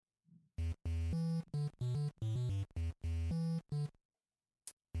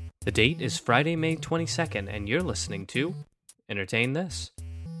The date is Friday, May 22nd, and you're listening to Entertain This,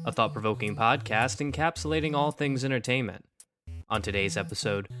 a thought-provoking podcast encapsulating all things entertainment. On today's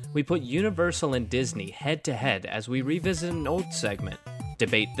episode, we put Universal and Disney head-to-head as we revisit an old segment,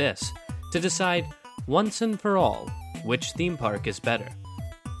 Debate This, to decide, once and for all, which theme park is better.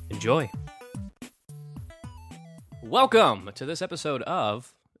 Enjoy! Welcome to this episode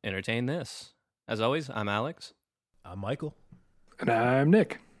of Entertain This. As always, I'm Alex. I'm Michael. And I'm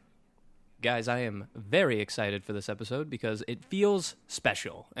Nick. Guys, I am very excited for this episode because it feels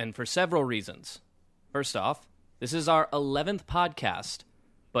special, and for several reasons. First off, this is our 11th podcast,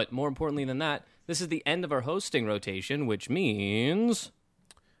 but more importantly than that, this is the end of our hosting rotation, which means...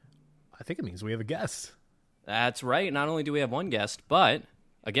 I think it means we have a guest. That's right, not only do we have one guest, but,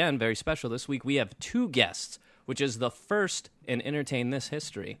 again, very special this week, we have two guests, which is the first in Entertain This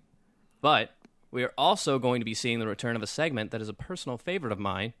history. But we are also going to be seeing the return of a segment that is a personal favorite of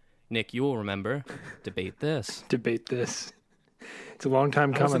mine. Nick, you will remember, Debate This. Debate This. It's a long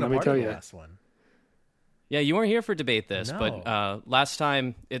time coming, let me tell you. Last one. Yeah, you weren't here for Debate This, No. but last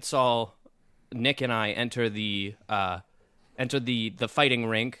time it saw Nick and I enter the fighting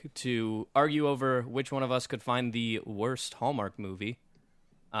rink to argue over which one of us could find the worst Hallmark movie.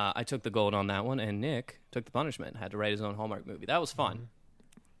 I took the gold on that one, and Nick took the punishment. Had to write his own Hallmark movie. That was fun.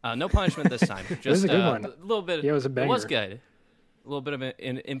 No punishment this time. Just was a good one. A little bit. Yeah, it was a banger. It was good. A little bit of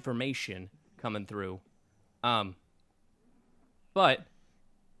information coming through. But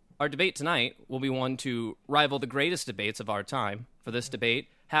our debate tonight will be one to rival the greatest debates of our time. For this debate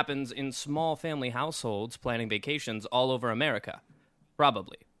happens in small family households planning vacations all over America.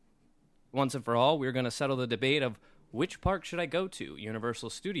 Probably. Once and for all, we're going to settle the debate of which park should I go to,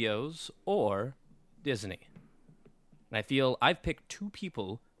 Universal Studios or Disney? And I feel I've picked two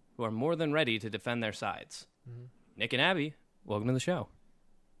people who are more than ready to defend their sides. Mm-hmm. Nick and Abby, welcome to the show.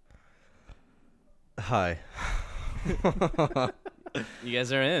 Hi. You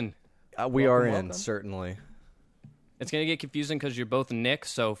guys are in. We are in, welcome. certainly. It's going to get confusing because you're both Nick,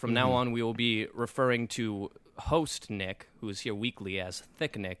 so from now on we will be referring to host Nick, who is here weekly, as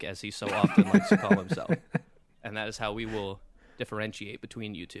Thick Nick, as he so often likes to call himself. And that is how we will differentiate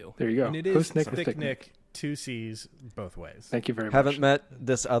between you two. There you go. And it is Host Nick, Thick Nick, two C's, both ways. Thank you very much. Haven't met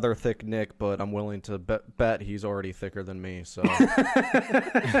this other thick Nick, but I'm willing to bet he's already thicker than me, so...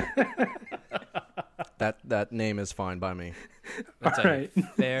 That name is fine by me. That's All right.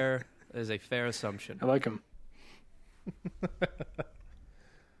 That is a fair assumption. I like him.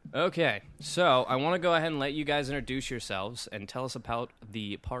 Okay, so I want to go ahead and let you guys introduce yourselves and tell us about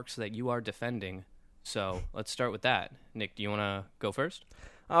the parks that you are defending. So let's start with that. Nick, do you want to go first?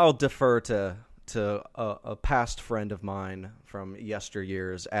 I'll defer to a past friend of mine from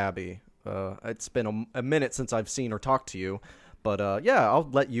yesteryears, Abby. It's been a minute since I've seen or talked to you, but yeah, I'll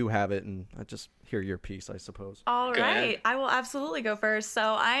let you have it and I just hear your piece, I suppose. All Go right. ahead. I will absolutely go first.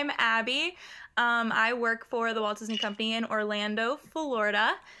 So I'm Abby. I work for the Walt Disney Company in Orlando,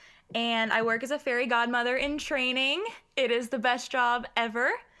 Florida, and I work as a fairy godmother in training. It is the best job ever.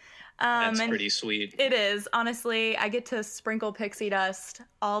 That's and pretty sweet. It is. Honestly, I get to sprinkle pixie dust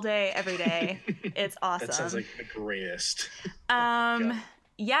all day, every day. It's awesome. That sounds like the greatest.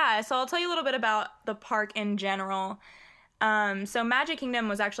 Yeah, so I'll tell you a little bit about the park in general. So Magic Kingdom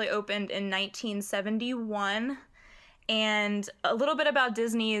was actually opened in 1971, and a little bit about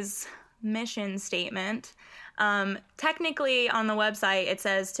Disney's mission statement. Technically, on the website, it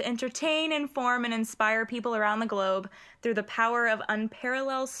says to entertain, inform, and inspire people around the globe through the power of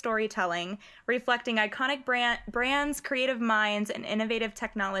unparalleled storytelling, reflecting iconic brands, creative minds, and innovative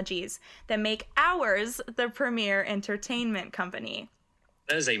technologies that make ours the premier entertainment company.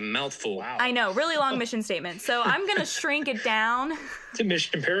 That is a mouthful. Wow. I know, really long mission statement. So I'm going to shrink it down. It's a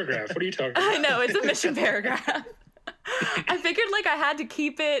mission paragraph. What are you talking about? I know, it's a mission paragraph. I figured I had to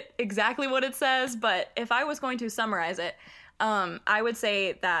keep it exactly what it says, but if I was going to summarize it, I would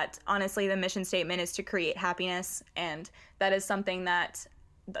say that honestly the mission statement is to create happiness, and that is something that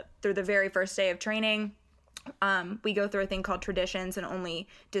through the very first day of training, we go through a thing called traditions, and only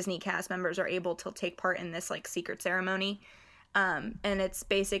Disney cast members are able to take part in this secret ceremony. And it's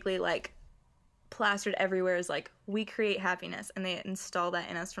basically plastered everywhere is we create happiness, and they install that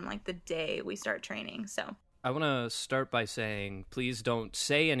in us from the day we start training. So I want to start by saying, please don't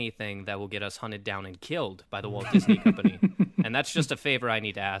say anything that will get us hunted down and killed by the Walt Disney Company. And that's just a favor I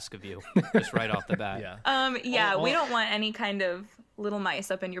need to ask of you, just right off the bat. Yeah. We don't want any kind of little mice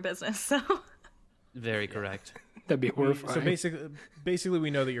up in your business, so. Very correct. That'd be horrifying. So basically, we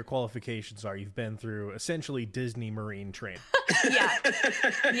know that your qualifications are you've been through essentially Disney Marine training. Yeah.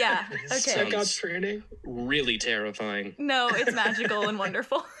 Yeah. Okay. Psyop training? Really terrifying. No, it's magical and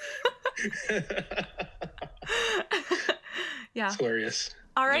wonderful. Yeah. It's hilarious.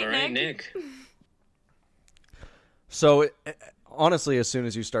 All right, All right, Nick. Nick. So, honestly, as soon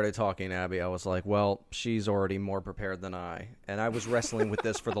as you started talking, Abby, I was like, well, she's already more prepared than I. And I was wrestling with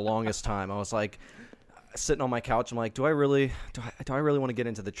this for the longest time. I was like, sitting on my couch, I'm like, do I really want to get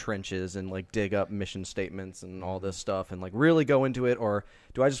into the trenches and like dig up mission statements and all this stuff and like really go into it? Or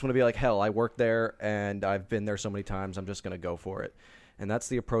do I just want to be like, hell, I work there and I've been there so many times, I'm just going to go for it. And that's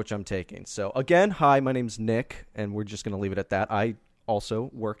the approach I'm taking. So again, hi, my name's Nick, and we're just going to leave it at that. I also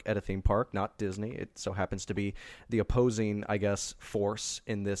work at a theme park, not Disney. It so happens to be the opposing, I guess, force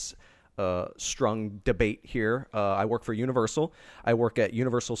in this strung debate here. I work for Universal. I work at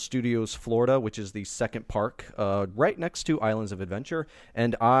Universal Studios Florida, which is the second park right next to Islands of Adventure,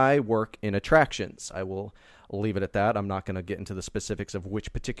 and I work in attractions. I will leave it at that. I'm not going to get into the specifics of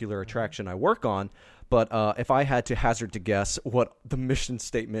which particular attraction I work on, but if I had to hazard to guess what the mission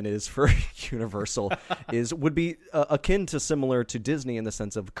statement is for Universal would be akin to similar to Disney in the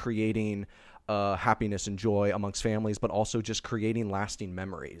sense of creating happiness and joy amongst families, but also just creating lasting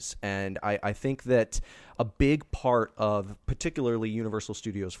memories. And I think that a big part of particularly Universal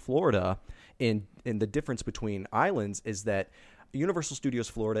Studios Florida in the difference between islands is that Universal Studios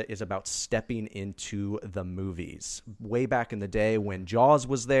Florida is about stepping into the movies. Way back in the day when Jaws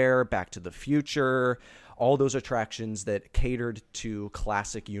was there, Back to the Future, all those attractions that catered to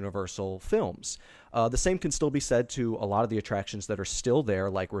classic Universal films. The same can still be said to a lot of the attractions that are still there,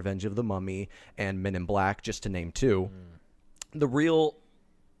 like Revenge of the Mummy and Men in Black, just to name two. The real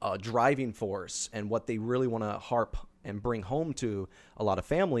driving force and what they really want to harp and bring home to a lot of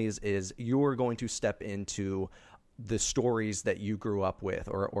families is you're going to step into the stories that you grew up with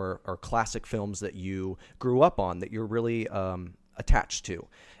or classic films that you grew up on that you're really attached to.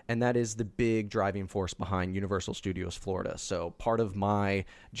 And that is the big driving force behind Universal Studios Florida. So part of my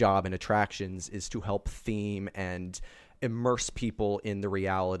job in attractions is to help theme and immerse people in the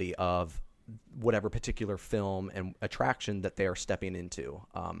reality of whatever particular film and attraction that they are stepping into.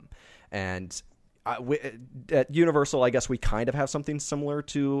 At Universal, I guess we kind of have something similar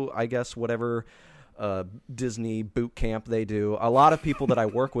to, I guess, whatever Disney boot camp they do. A lot of people that I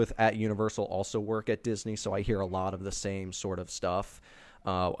work with at Universal also work at Disney, so I hear a lot of the same sort of stuff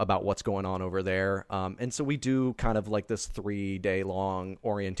about what's going on over there. And so we do kind of like this 3-day long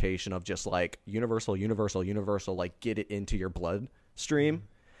orientation of just like Universal, like get it into your bloodstream.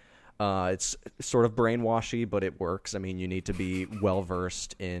 It's sort of brainwashy, but it works. I mean, you need to be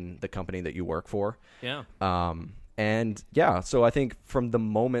well-versed in the company that you work for. Yeah. And yeah, so I think from the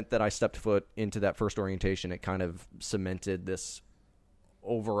moment that I stepped foot into that first orientation, it kind of cemented this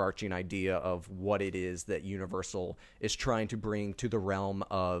overarching idea of what it is that Universal is trying to bring to the realm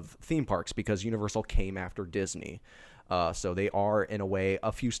of theme parks, because Universal came after Disney. So they are, in a way,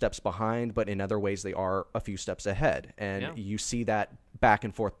 a few steps behind, but in other ways they are a few steps ahead. And you see that back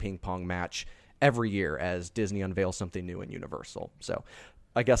and forth ping pong match every year as Disney unveils something new in Universal. So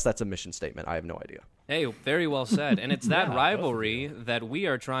I guess that's a mission statement. I have no idea. Hey, very well said. And it's that rivalry that we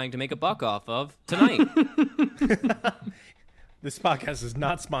are trying to make a buck off of tonight. This podcast is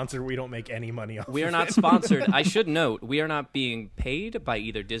not sponsored. We don't make any money off We are of not it. sponsored. I should note, we are not being paid by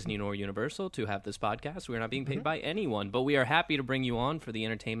either Disney nor Universal to have this podcast. We are not being paid by anyone, but we are happy to bring you on for the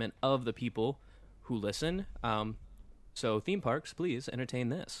entertainment of the people who listen. So theme parks, please entertain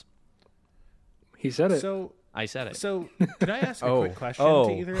this. He said it. So, I said it. so can I ask a quick question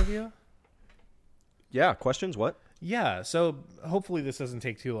to either of you? Yeah, questions? What? Yeah, so hopefully this doesn't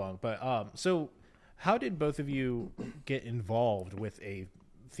take too long. But so how did both of you get involved with a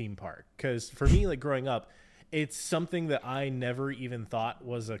theme park? Because for me, like growing up, it's something that I never even thought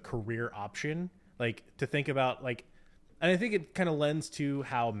was a career option. Like to think about, like, and I think it kind of lends to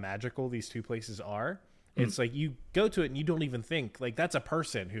how magical these two places are. It's like you go to it and you don't even think like that's a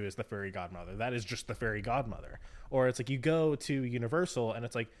person who is the fairy godmother. That is just the fairy godmother. Or it's like you go to Universal and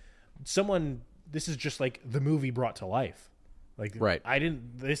it's like someone. This is just like the movie brought to life. Like right.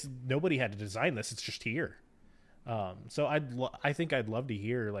 Nobody had to design this. It's just here. So I think I'd love to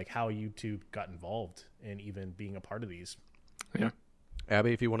hear like how you two got involved in even being a part of these. Yeah.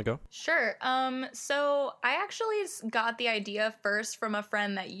 Abby, if you want to go. Sure. So I actually got the idea first from a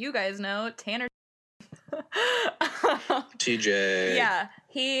friend that you guys know, Tanner. TJ. Yeah,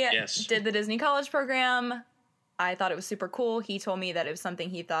 he Yes. did the Disney College program. I thought it was super cool. He told me that it was something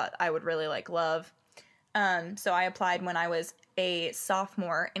he thought I would really love. So I applied when I was a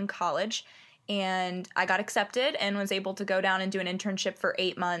sophomore in college, and I got accepted and was able to go down and do an internship for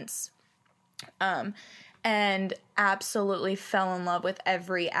 8 months. And absolutely fell in love with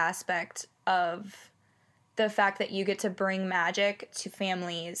every aspect of the fact that you get to bring magic to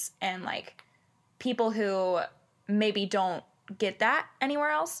families and like people who maybe don't get that anywhere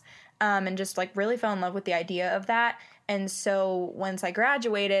else, and just like really fell in love with the idea of that. And so once I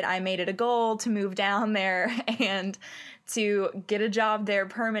graduated, I made it a goal to move down there and to get a job there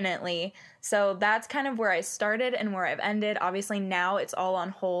permanently. So that's kind of where I started and where I've ended. Obviously now it's all on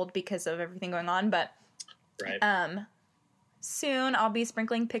hold because of everything going on, but Right. Soon I'll be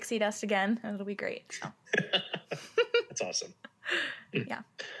sprinkling pixie dust again. It'll be great. So. That's awesome. Yeah.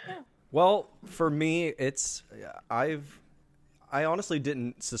 Well, for me, I honestly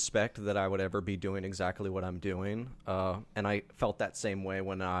didn't suspect that I would ever be doing exactly what I'm doing, and I felt that same way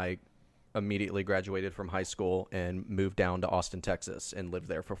when I immediately graduated from high school and moved down to Austin, Texas, and lived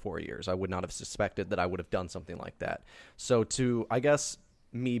there for 4 years. I would not have suspected that I would have done something like that. So I guess,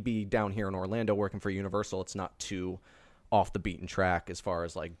 me be down here in Orlando working for Universal, it's not too off the beaten track as far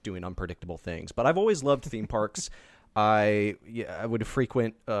as like doing unpredictable things. But I've always loved theme parks. I would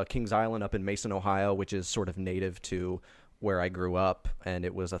frequent Kings Island up in Mason, Ohio, which is sort of native to where I grew up, and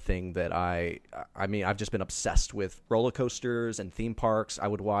it was a thing that I've just been obsessed with roller coasters and theme parks. I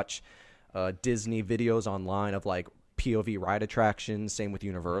would watch Disney videos online of like POV ride attractions, same with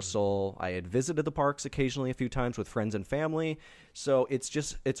Universal. I had visited the parks occasionally a few times with friends and family. So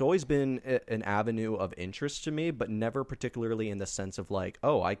it's always been an avenue of interest to me, but never particularly in the sense of like,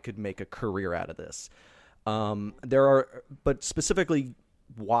 oh, I could make a career out of this. But specifically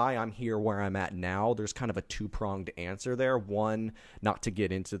why I'm here where I'm at now, there's kind of a two-pronged answer there. One, not to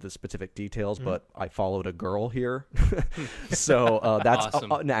get into the specific details, but I followed a girl here. So that's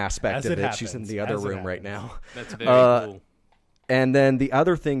Awesome. an aspect As of it it. She's in happens. the other As it room right happens. now. That's very cool. And then the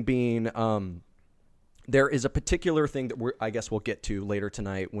other thing being, there is a particular thing that I guess we'll get to later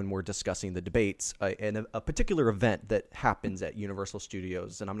tonight when we're discussing the debates, and a particular event that happens at Universal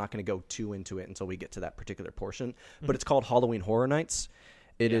Studios, and I'm not going to go too into it until we get to that particular portion, but it's called Halloween Horror Nights.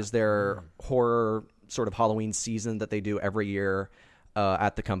 It is their horror sort of Halloween season that they do every year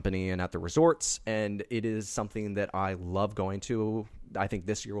at the company and at the resorts, and it is something that I love going to. I think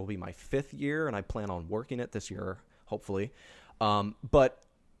this year will be my 5th year, and I plan on working it this year, hopefully. But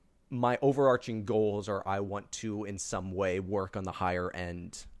my overarching goals are I want to, in some way, work on the higher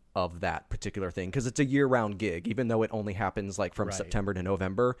end of that particular thing, because it's a year-round gig, even though it only happens like from September to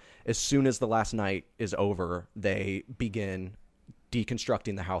November. As soon as the last night is over, they begin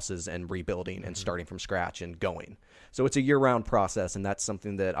deconstructing the houses and rebuilding and starting from scratch and going. So it's a year-round process, and that's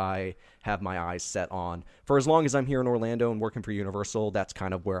something that I have my eyes set on. For as long as I'm here in Orlando and working for Universal, that's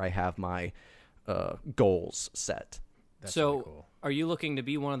kind of where I have my goals set. That's So, really cool. are you looking to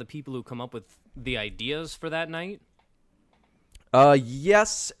be one of the people who come up with the ideas for that night?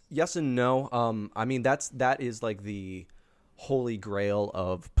 Yes and no. I mean, that is like the holy grail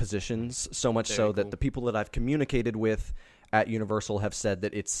of positions, so much so that the people that I've communicated with at Universal have said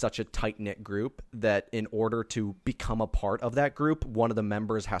that it's such a tight-knit group that in order to become a part of that group, one of the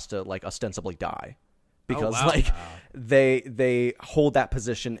members has to like ostensibly die. Because they hold that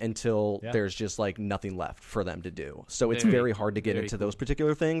position until there's just like nothing left for them to do. So it's very hard to get into those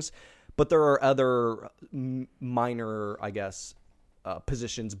particular things. But there are other minor, I guess,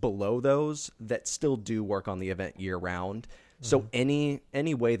 positions below those that still do work on the event year round. So any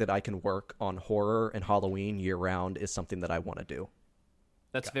way that I can work on horror and Halloween year round is something that I want to do.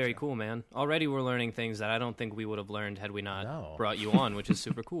 That's very cool, man. Already we're learning things that I don't think we would have learned had we not brought you on, which is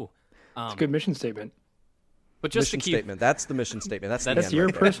super cool. It's a good mission statement. But just Mission to keep statement. That's the mission statement. That's the That's end your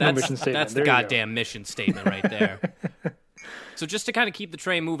right there. personal mission statement. That's There the you go. goddamn mission statement right there. So just to kind of keep the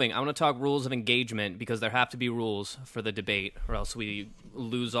train moving, I want to talk rules of engagement, because there have to be rules for the debate, or else we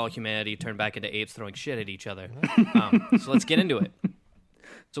lose all humanity, turn back into apes throwing shit at each other. So let's get into it.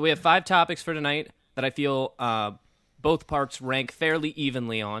 So we have 5 topics for tonight that I feel both parks rank fairly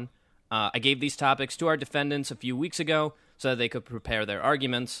evenly on. I gave these topics to our defendants a few weeks ago so that they could prepare their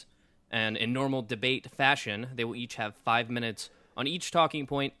arguments. And in normal debate fashion, they will each have 5 minutes on each talking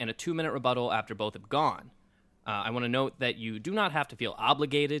point and a 2-minute rebuttal after both have gone. I want to note that you do not have to feel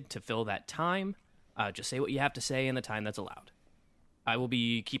obligated to fill that time. Just say what you have to say in the time that's allowed. I will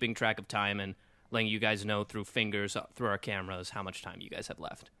be keeping track of time and letting you guys know through fingers, through our cameras, how much time you guys have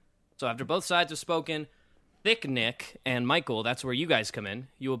left. So after both sides have spoken, Thick Nick and Michael, that's where you guys come in.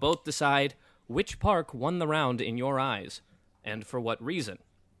 You will both decide which park won the round in your eyes, and for what reason.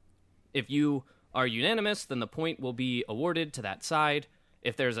 If you are unanimous, then the point will be awarded to that side.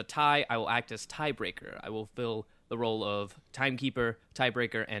 If there's a tie, I will act as tiebreaker. I will fill the role of timekeeper,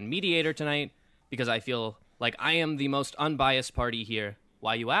 tiebreaker, and mediator tonight because I feel like I am the most unbiased party here.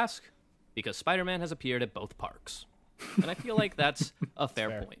 Why, you ask? Because Spider-Man has appeared at both parks. And I feel like that's a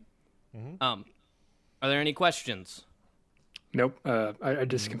fair point. Mm-hmm. Are there any questions? Nope. I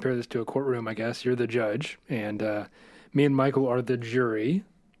just compare this to a courtroom, I guess. You're the judge, and me and Michael are the jury,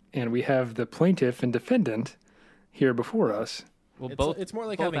 and we have the plaintiff and defendant here before us. Well, it's more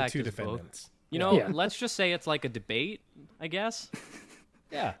like having two defendants. You know, let's just say it's like a debate, I guess.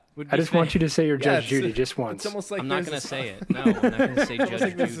 Yeah. I just want you to say your Judge Judy just once. It's almost like I'm not going to say it. No, I'm not going to say Judge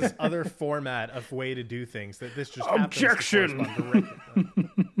Judy. There's this other format of way to do things that this just Objection! happens to correspond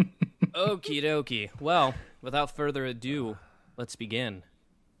directly. Okie dokie. Well, without further ado, let's begin.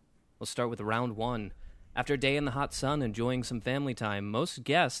 We'll start with round 1. After a day in the hot sun enjoying some family time, most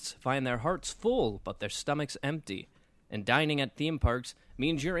guests find their hearts full but their stomachs empty. And dining at theme parks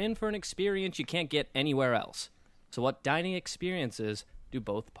means you're in for an experience you can't get anywhere else. So what dining experiences do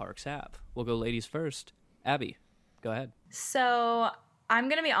both parks have? We'll go ladies first. Abby, go ahead. So I'm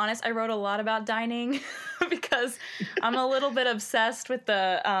going to be honest, I wrote a lot about dining because I'm a little bit obsessed with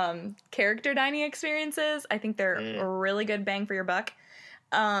the character dining experiences. I think they're a really good bang for your buck.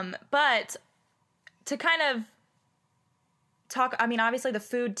 But to kind of talk, I mean, obviously the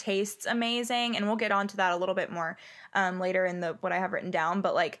food tastes amazing, and we'll get onto that a little bit more later in what I have written down.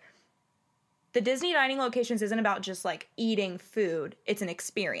 But like, the Disney dining locations isn't about just like eating food. It's an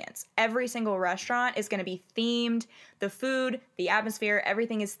experience. Every single restaurant is going to be themed. The food, the atmosphere,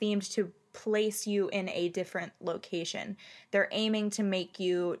 everything is themed to place you in a different location. They're aiming to make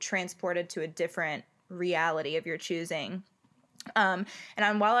you transported to a different reality of your choosing. While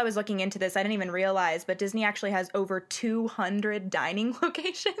I was looking into this, I didn't even realize, but Disney actually has over 200 dining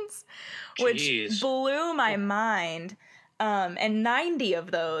locations, which blew my mind. And 90 of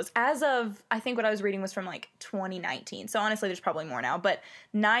those, as of, I think what I was reading was from like 2019. So honestly, there's probably more now, but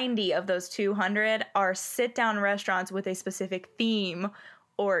 90 of those 200 are sit-down restaurants with a specific theme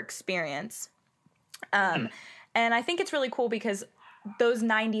or experience. And I think it's really cool because those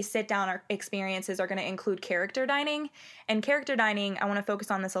 90 sit-down experiences are going to include character dining. And character dining, I want to focus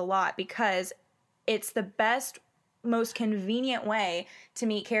on this a lot because it's the best, most convenient way to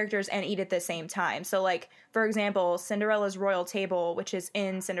meet characters and eat at the same time. So like, for example, Cinderella's Royal Table, which is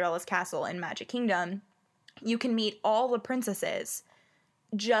in Cinderella's Castle in Magic Kingdom, you can meet all the princesses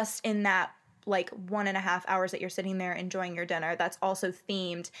just in that like 1.5 hours that you're sitting there enjoying your dinner. That's also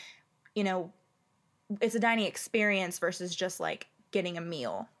themed, you know, it's a dining experience versus just like getting a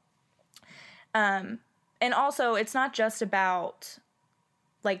meal. And also it's not just about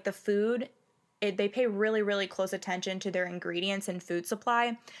like the food. They pay really, really close attention to their ingredients and food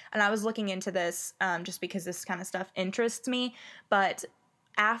supply. And I was looking into this just because this kind of stuff interests me. But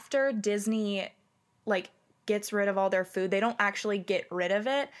after Disney like gets rid of all their food, they don't actually get rid of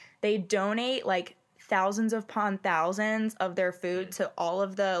it. They donate like thousands upon thousands of their food to all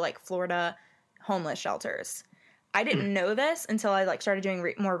of the like Florida homeless shelters. I didn't know this until I like started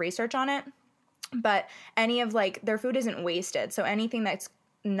doing more research on it. But any of like their food isn't wasted. So anything that's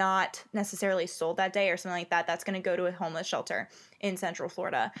not necessarily sold that day or something like that, that's going to go to a homeless shelter in Central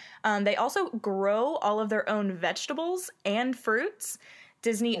Florida. They also grow all of their own vegetables and fruits.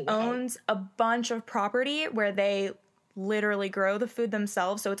 Disney owns a bunch of property where they literally grow the food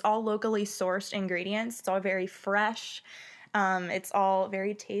themselves. So it's all locally sourced ingredients. It's all very fresh. It's all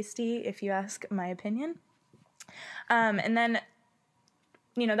very tasty, if you ask my opinion. And then,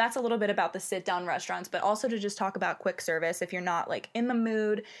 you know, that's a little bit about the sit-down restaurants, but also to just talk about quick service if you're not, like, in the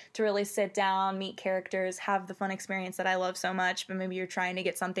mood to really sit down, meet characters, have the fun experience that I love so much, but maybe you're trying to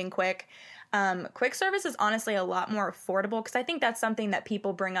get something quick. Quick service is honestly a lot more affordable because I think that's something that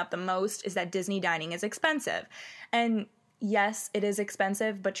people bring up the most is that Disney dining is expensive. And yes, it is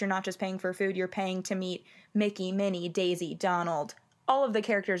expensive, but you're not just paying for food. You're paying to meet Mickey, Minnie, Daisy, Donald, all of the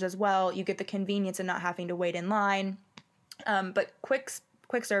characters as well. You get the convenience of not having to wait in line. But quick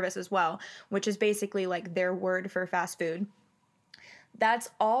service as well, which is basically like their word for fast food. That's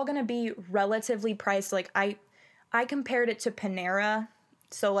all going to be relatively priced. Like I compared it to Panera.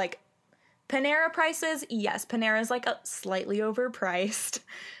 So like Panera prices, yes, Panera is like a slightly overpriced,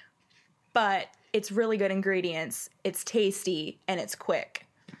 but it's really good ingredients. It's tasty and it's quick.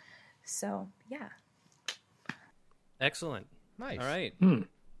 So yeah. Excellent. Nice. All right.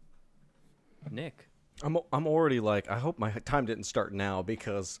 Nick. I'm already like, I hope my time didn't start now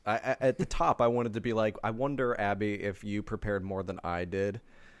because at the top I wanted to be like, I wonder, Abby, if you prepared more than I did.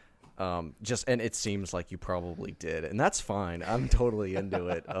 And it seems like you probably did, and that's fine. I'm totally into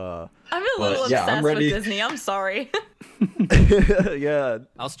it. I'm a little obsessed with Disney. I'm sorry. Yeah,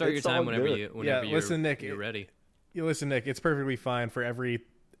 I'll start your time whenever listen, Nick, you're ready. You listen, Nick, it's perfectly fine. For every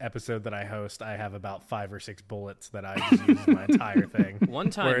episode that I host, I have about 5 or 6 bullets that I just use as my entire thing. One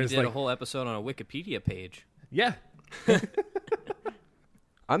time Whereas, you did a whole episode on a Wikipedia page. Yeah.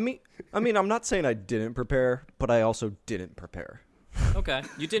 I mean, I'm not saying I didn't prepare, but I also didn't prepare Okay.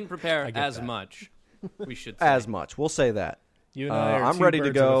 You didn't prepare get as that. much, we should say. as much. We'll say that. You and I are I'm two ready to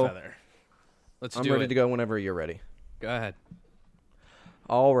birds with a go. feather. Let's I'm do ready it. to go whenever you're ready. Go ahead.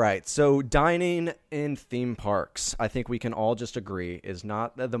 All right. So dining in theme parks, I think we can all just agree, is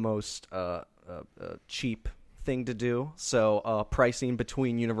not the most cheap thing to do. So pricing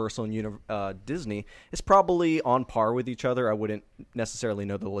between Universal and Disney is probably on par with each other. I wouldn't necessarily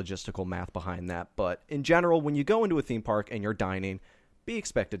know the logistical math behind that. But in general, when you go into a theme park and you're dining, be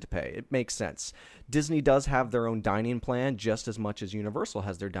expected to pay. It makes sense. Disney does have their own dining plan just as much as Universal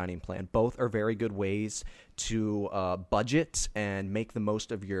has their dining plan. Both are very good ways to budget and make the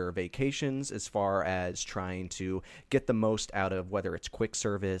most of your vacations as far as trying to get the most out of whether it's quick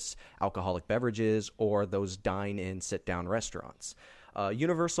service, alcoholic beverages, or those dine-in, sit-down restaurants.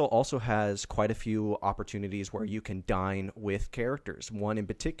 Universal also has quite a few opportunities where you can dine with characters. One in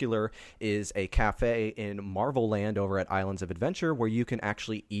particular is a cafe in Marvel Land over at Islands of Adventure where you can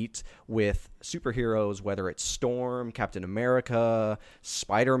actually eat with superheroes, whether it's Storm, Captain America,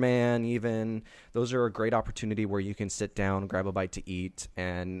 Spider-Man even. Those are a great opportunity where you can sit down, grab a bite to eat,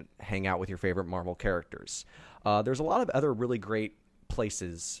 and hang out with your favorite Marvel characters. There's a lot of other really great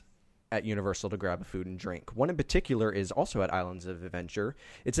places at Universal to grab a food and drink. One in particular is also at Islands of Adventure.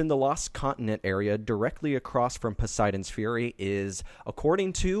 It's in the Lost Continent area, directly across from Poseidon's Fury, is,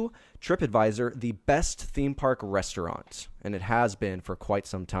 according to TripAdvisor, the best theme park restaurant, and it has been for quite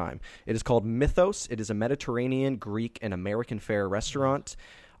some time. It is called Mythos. It is a Mediterranean, Greek, and American fare restaurant.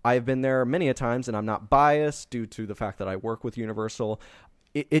 I've been there many a times, and I'm not biased due to the fact that I work with Universal.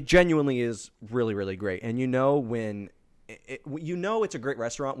 It genuinely is really, really great. And you know when... it's a great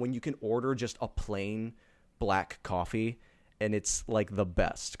restaurant when you can order just a plain black coffee and it's like the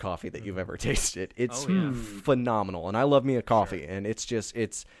best coffee that you've ever tasted. It's phenomenal. And I love me a coffee and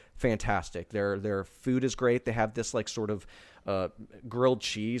it's fantastic. Their food is great. They have this like sort of grilled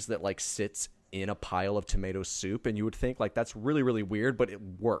cheese that like sits in a pile of tomato soup, and you would think like that's really, really weird, but it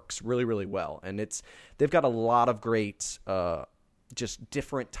works really, really well. And they've got a lot of great just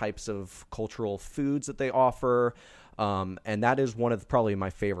different types of cultural foods that they offer. And that is one of probably my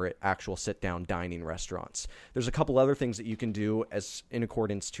favorite actual sit-down dining restaurants. There's a couple other things that you can do as in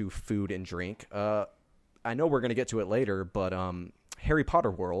accordance to food and drink. I know we're going to get to it later, but Harry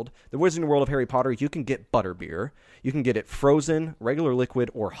Potter World, the Wizarding World of Harry Potter, you can get butterbeer. You can get it frozen, regular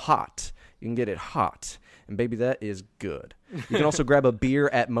liquid, or hot. You can get it hot. And baby, that is good. You can also grab a beer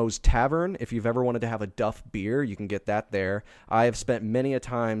at Moe's Tavern. If you've ever wanted to have a Duff beer, you can get that there. I have spent many a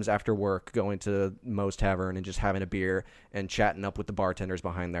times after work going to Moe's Tavern and just having a beer and chatting up with the bartenders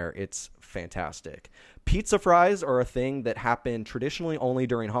behind there. It's fantastic. Pizza fries are a thing that happen traditionally only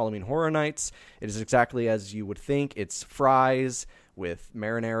during Halloween Horror Nights. It is exactly as you would think. It's fries with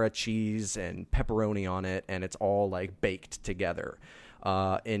marinara cheese and pepperoni on it, and it's all like baked together.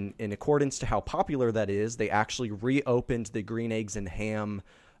 In accordance to how popular that is, they actually reopened the Green Eggs and Ham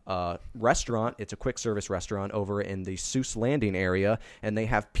restaurant. It's a quick service restaurant over in the Seuss Landing area, and they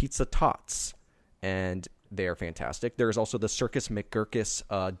have pizza tots, and they're fantastic. There's also the Circus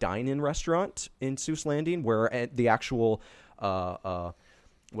McGurkus dine-in restaurant in Seuss Landing, where the actual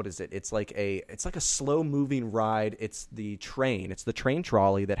what is it? It's like a slow moving ride. It's the train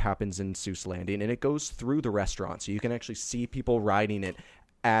trolley that happens in Seuss Landing, and it goes through the restaurant, so you can actually see people riding it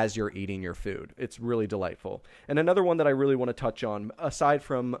as you're eating your food. It's really delightful. And another one that I really want to touch on, aside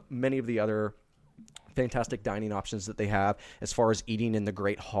from many of the other fantastic dining options that they have as far as eating in the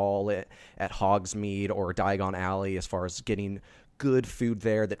Great Hall at Hogsmeade or Diagon Alley, as far as getting good food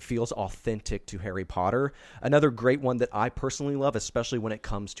there that feels authentic to Harry Potter. Another great one that I personally love, especially when it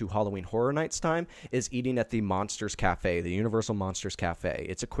comes to Halloween Horror Nights time, is eating at the Monsters Cafe, the Universal Monsters Cafe.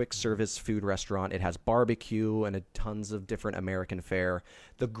 It's a quick service food restaurant. It has barbecue and tons of different American fare.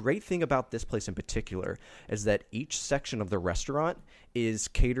 The great thing about this place in particular is that each section of the restaurant is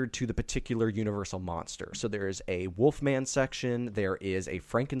catered to the particular Universal monster. So there is a Wolfman section, there is a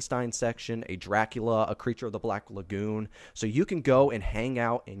Frankenstein section, a Dracula, a Creature of the Black Lagoon. So you can go and hang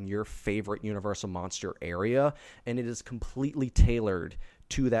out in your favorite Universal monster area, and it is completely tailored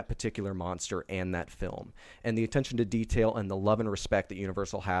to that particular monster and that film. And the attention to detail and the love and respect that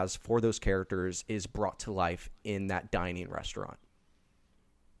Universal has for those characters is brought to life in that dining restaurant.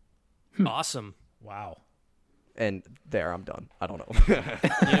 Awesome. Wow. And there, I'm done. I don't know.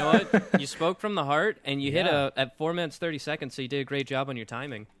 You know what? You spoke from the heart, and you hit at 4 minutes, 30 seconds, so you did a great job on your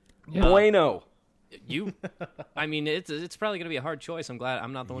timing. Yeah. Bueno. I mean, it's probably going to be a hard choice. I'm glad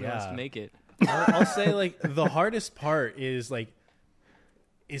I'm not the one who has to make it. I'll say like the hardest part is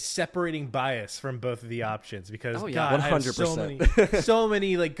separating bias from both of the options because God, 100%. I have so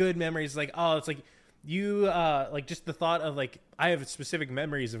many like good memories. Like, oh, it's like you like just the thought of like I have specific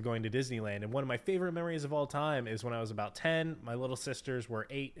memories of going to Disneyland, and one of my favorite memories of all time is when I was about 10. My little sisters were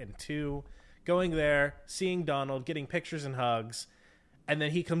 8 and 2, going there, seeing Donald, getting pictures and hugs. And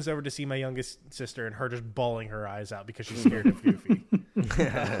then he comes over to see my youngest sister and her just bawling her eyes out because she's scared of Goofy.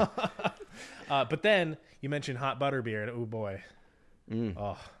 But then you mentioned hot butterbeer, and oh boy,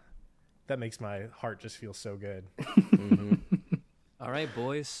 oh, that makes my heart just feel so good. All right,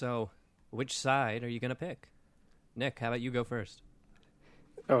 boys. So, which side are you gonna pick? Nick, how about you go first?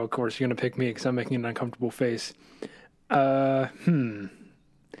 Oh, of course you're gonna pick me because I'm making an uncomfortable face.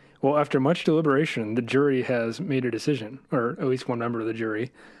 Well, after much deliberation, the jury has made a decision, or at least one member of the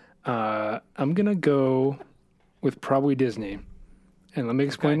jury. I'm going to go with probably Disney, and let me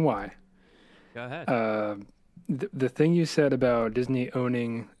explain why. Go ahead. The thing you said about Disney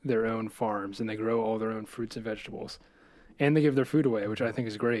owning their own farms, and they grow all their own fruits and vegetables, and they give their food away, which I think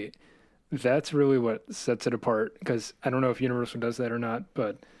is great. That's really what sets it apart, because I don't know if Universal does that or not,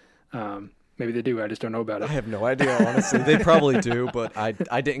 but maybe they do. I just don't know about it. I have no idea, honestly. They probably do, but I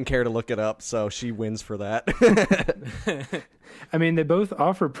didn't care to look it up, so she wins for that. I mean, they both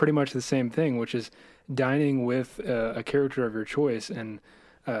offer pretty much the same thing, which is dining with a character of your choice. And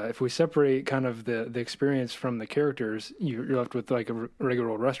if we separate kind of the experience from the characters, you're left with like a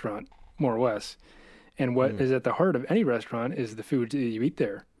regular old restaurant, more or less. And what is at the heart of any restaurant is the food that you eat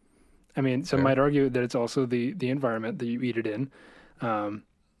there. I mean, some might argue that it's also the environment that you eat it in.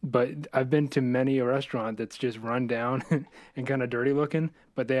 But I've been to many a restaurant that's just run down and kind of dirty looking,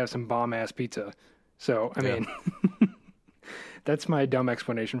 but they have some bomb-ass pizza. So, I mean, that's my dumb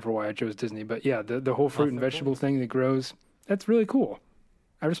explanation for why I chose Disney. But yeah, the whole fruit and vegetable thing that grows, that's really cool.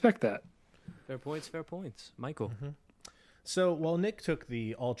 I respect that. Fair points. Michael. Mm-hmm. So while Nick took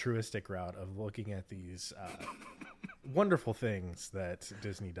the altruistic route of looking at these wonderful things that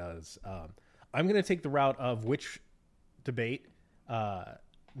Disney does, I'm going to take the route of which debate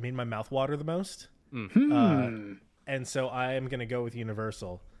made my mouth water the most. And so I am going to go with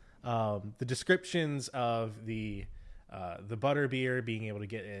Universal. The descriptions of the butterbeer being able to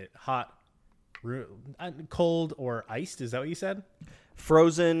get it hot, cold, or iced. Is that what you said?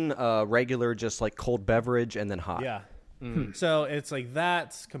 Frozen, regular, just like cold beverage, and then hot. Yeah. So it's like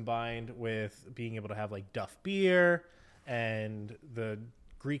that's combined with being able to have like Duff beer and the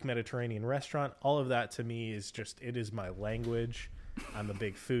Greek Mediterranean restaurant. All of that to me is just, it is my language. I'm a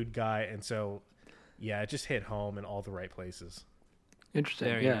big food guy. And so, yeah, it just hit home in all the right places. Interesting.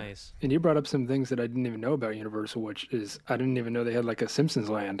 Very nice. And you brought up some things that I didn't even know about Universal, which is I didn't even know they had like a Simpsons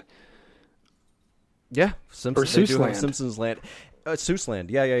Land. Yeah, Simpsons. They do have Seussland. Simpsons Land. Seussland.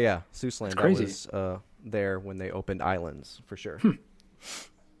 Yeah. Seussland. It's crazy. That was there when they opened Islands, for sure.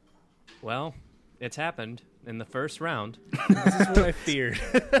 Well, it's happened in the first round. This is what I feared.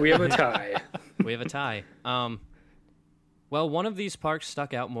 We have a tie. We have a tie. Well, one of these parks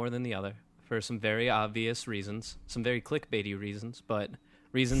stuck out more than the other for some very obvious reasons, some very clickbaity reasons, but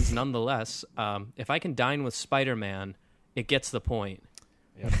reasons nonetheless. If I can dine with Spider-Man, it gets the point.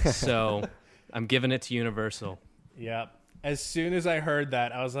 Yep. So I'm giving it to Universal. Yeah. As soon as I heard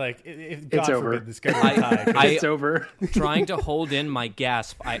that, I was like, if It's God over. forbid this guy would tie. It's over. Trying to hold in my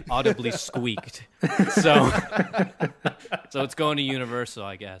gasp, I audibly squeaked. So it's going to Universal,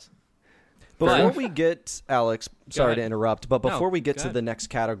 I guess. Before we get, Alex, sorry to interrupt, but before we get go to ahead. the next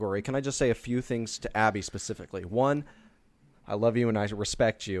category, can I just say a few things to Abby specifically? One, I love you and I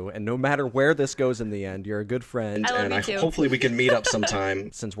respect you, and no matter where this goes in the end, you're a good friend, I love and you too. hopefully we can meet up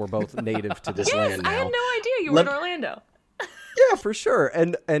sometime since we're both native to this land now. I had no idea you were in Orlando. Yeah, for sure.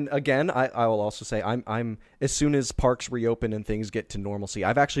 And again, I will also say I'm as soon as parks reopen and things get to normalcy,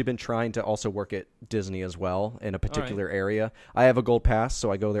 I've actually been trying to also work at Disney as well in a particular area. I have a gold pass,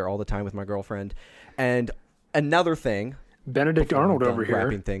 so I go there all the time with my girlfriend. And another thing, Benedict Arnold over here.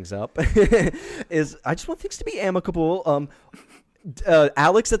 wrapping things up, is I just want things to be amicable.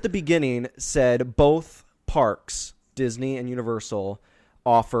 Alex at the beginning said both parks, Disney and Universal,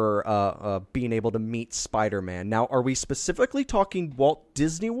 offer being able to meet Spider-Man. Now, are we specifically talking Walt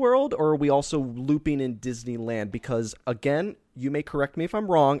Disney World, or are we also looping in Disneyland? Because, again, you may correct me if I'm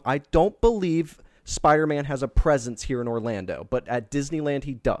wrong, I don't believe Spider-Man has a presence here in Orlando, but at Disneyland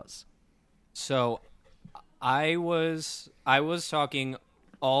he does. So I was talking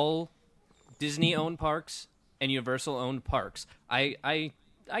all Disney-owned parks and Universal-owned parks. I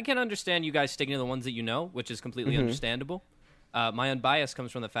can understand you guys sticking to the ones that you know, which is completely understandable. My unbiased comes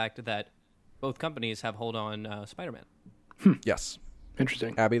from the fact that both companies have hold on Spider-Man. Yes.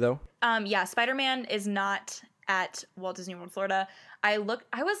 Interesting. Abby, though? Yeah, Spider-Man is not at Walt Disney World, Florida. I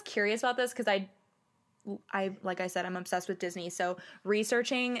was curious about this because I like I said, I'm obsessed with Disney. So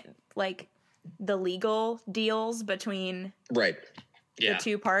researching like the legal deals between Right. Yeah. the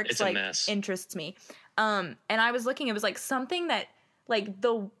two parks It's a like mess. interests me. And I was looking, it was like something that like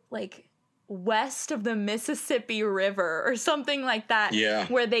the like west of the Mississippi River or something like that. Yeah.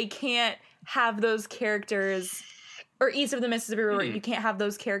 Where they can't have those characters, or east of the Mississippi River, you can't have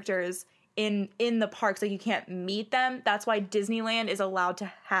those characters in the parks. Like you can't meet them. That's why Disneyland is allowed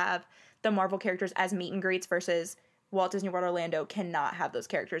to have the Marvel characters as meet and greets versus Walt Disney World Orlando cannot have those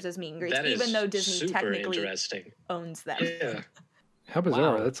characters as meet and greets, That is even though Disney super technically interesting. owns them. Yeah. How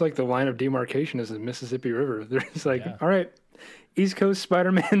bizarre. Wow. That's like the line of demarcation is the Mississippi River. They're just like, Yeah. all right, East Coast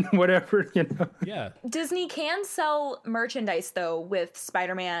Spider-Man, whatever, you know. Yeah. Disney can sell merchandise though with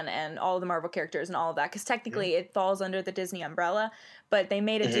Spider-Man and all the Marvel characters and all of that because technically it falls under the Disney umbrella, but they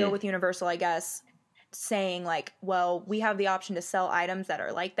made a deal with Universal, I guess, saying like, well, we have the option to sell items that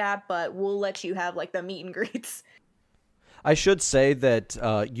are like that, but we'll let you have like the meet and greets. I should say that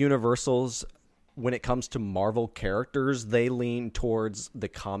Universal's, when it comes to Marvel characters, they lean towards the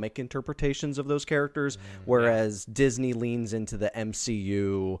comic interpretations of those characters, whereas Disney leans into the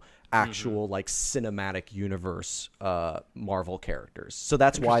MCU, actual like cinematic universe Marvel characters. So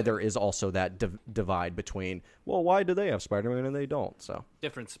that's why there is also that divide between, well, why do they have Spider-Man and they don't? So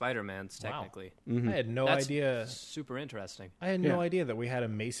Different Spider-Mans, technically. I had no That's idea. super interesting. I had no idea that we had a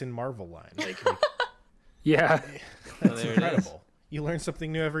Mason Marvel line. Like, Yeah. that's there it is. incredible. You learn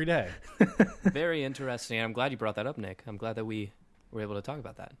something new every day. Very interesting. I'm glad you brought that up, Nick. I'm glad that we were able to talk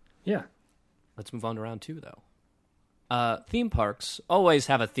about that. Yeah. Let's move on to round 2, though. Theme parks always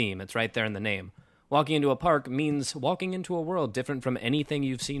have a theme. It's right there in the name. Walking into a park means walking into a world different from anything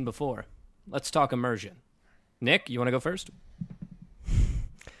you've seen before. Let's talk immersion. Nick, you want to go first?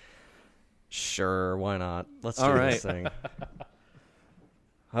 sure, why not? Let's All do right. this thing.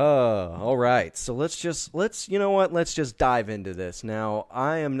 All right. So let's just dive into this. Now,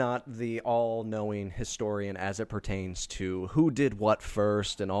 I am not the all-knowing historian as it pertains to who did what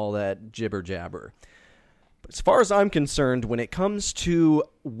first and all that jibber-jabber. But as far as I'm concerned, when it comes to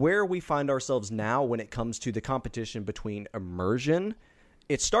where we find ourselves now, when it comes to the competition between immersion,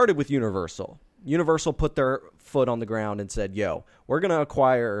 it started with Universal. Universal put their foot on the ground and said, yo, we're going to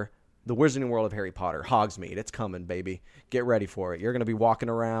acquire the Wizarding World of Harry Potter, Hogsmeade. It's coming, baby. Get ready for it. You're going to be walking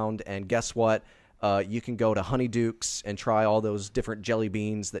around, and guess what? You can go to Honeydukes and try all those different jelly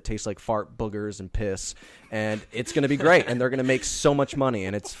beans that taste like fart, boogers, and piss, and it's going to be great, and they're going to make so much money,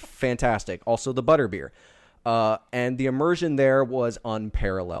 and it's fantastic. Also, the butterbeer. And the immersion there was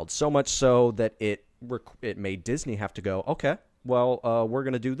unparalleled, so much so that it made Disney have to go, okay, well, we're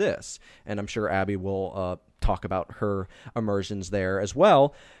going to do this. And I'm sure Abby will talk about her immersions there as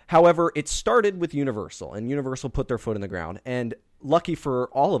well. However, it started with Universal, and Universal put their foot in the ground. And lucky for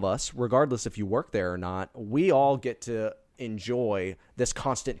all of us, regardless if you work there or not, we all get to enjoy this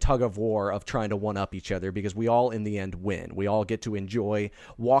constant tug of war of trying to one-up each other because we all, in the end, win. We all get to enjoy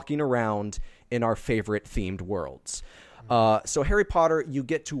walking around in our favorite themed worlds. So Harry Potter, you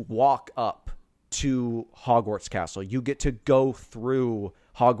get to walk up to Hogwarts Castle. You get to go through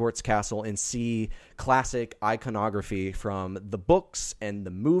Hogwarts Castle and see classic iconography from the books and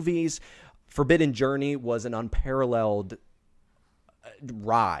the movies. Forbidden Journey was an unparalleled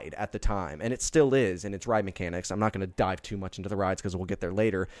ride at the time, and it still is in its ride mechanics. I'm not going to dive too much into the rides because we'll get there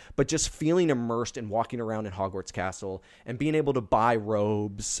later, but just feeling immersed and walking around in Hogwarts Castle and being able to buy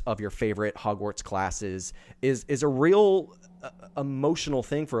robes of your favorite Hogwarts classes is a real emotional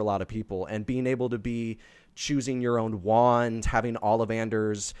thing for a lot of people, and being able to be choosing your own wand, having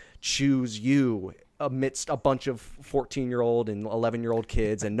Ollivanders choose you amidst a bunch of 14-year-old and 11-year-old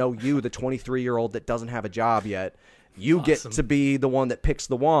kids, and know you, the 23-year-old that doesn't have a job yet, you get to be the one that picks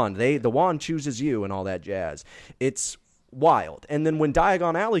the wand. The wand chooses you and all that jazz. It's wild. And then when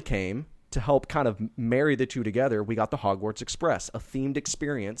Diagon Alley came to help kind of marry the two together, we got the Hogwarts Express, a themed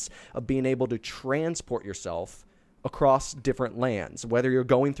experience of being able to transport yourself across different lands, whether you're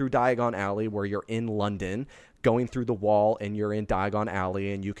going through Diagon Alley where you're in London, going through the wall and you're in Diagon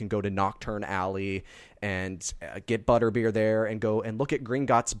Alley, and you can go to Nocturne Alley and get butterbeer there, and go and look at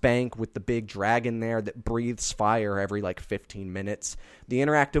Gringotts Bank with the big dragon there that breathes fire every like 15 minutes. The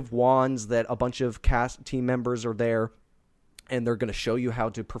interactive wands that a bunch of cast team members are there, and they're going to show you how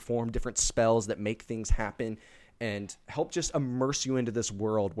to perform different spells that make things happen and help just immerse you into this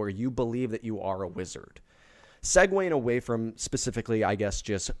world where you believe that you are a wizard. Segueing away from specifically, I guess,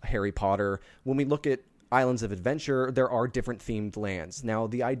 just Harry Potter, when we look at Islands of Adventure, there are different themed lands. Now,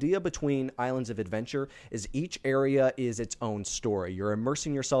 the idea between Islands of Adventure is each area is its own story. You're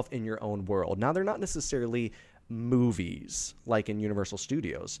immersing yourself in your own world. Now, they're not necessarily movies like in Universal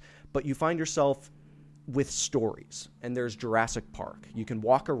Studios, but you find yourself with stories. And there's Jurassic Park. You can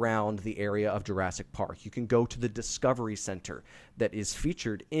walk around the area of Jurassic Park. You can go to the Discovery Center that is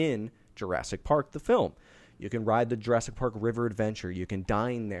featured in Jurassic Park, the film. You can ride the Jurassic Park River Adventure. You can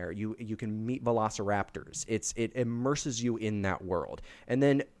dine there. You can meet velociraptors. It immerses you in that world. And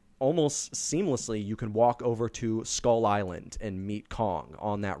then almost seamlessly, you can walk over to Skull Island and meet Kong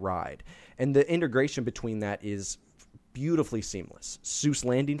on that ride. And the integration between that is beautifully seamless. Seuss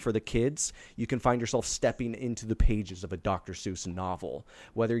Landing for the kids, you can find yourself stepping into the pages of a Dr. Seuss novel.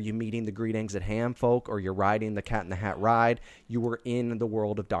 Whether you're meeting the Green Eggs at Ham folk or you're riding the Cat in the Hat ride, you are in the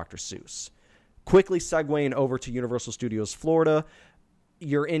world of Dr. Seuss. Quickly segueing over to Universal Studios Florida,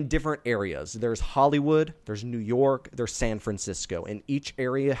 you're in different areas. There's Hollywood, there's New York, there's San Francisco, and each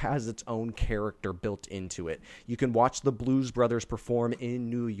area has its own character built into it. You can watch the Blues Brothers perform in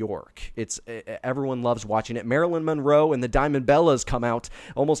New York. Everyone loves watching it. Marilyn Monroe and the Diamond Bellas come out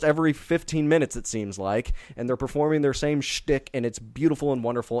almost every 15 minutes, it seems like, and they're performing their same shtick, and it's beautiful and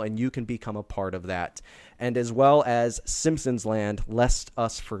wonderful, and you can become a part of that. And as well as Simpsons Land, lest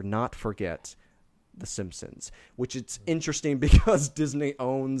us not forget The Simpsons, which it's interesting because Disney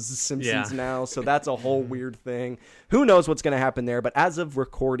owns Simpsons now, so that's a whole weird thing. Who knows what's going to happen there, but as of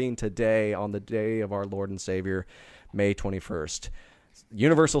recording today, on the day of our Lord and Savior, May 21st,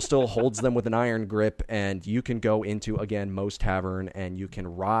 Universal still holds them with an iron grip, and you can go into, again, Moe's Tavern, and you can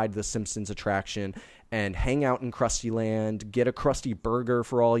ride the Simpsons attraction and hang out in Krusty Land, get a Krusty Burger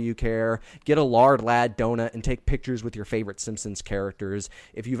for all you care, get a Lard Lad donut, and take pictures with your favorite Simpsons characters.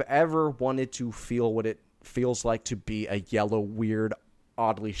 If you've ever wanted to feel what it feels like to be a yellow, weird,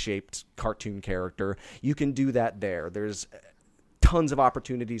 oddly shaped cartoon character, you can do that there. There's tons of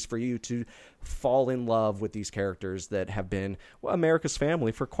opportunities for you to fall in love with these characters that have been America's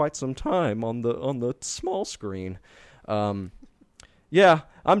family for quite some time on the small screen. Yeah,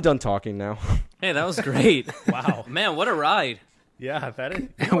 I'm done talking now. Hey, that was great. Wow. Man, what a ride. Yeah, that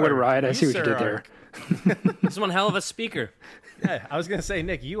is. What a ride. I see what you did there. This is one hell of a speaker. Yeah, I was going to say,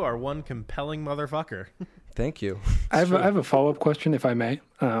 Nick, you are one compelling motherfucker. Thank you. I have a follow-up question, if I may.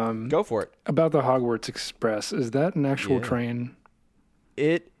 Go for it. About the Hogwarts Express. Is that an actual train?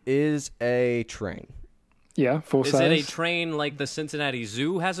 It is a train. Yeah, full Is size? it a train like the Cincinnati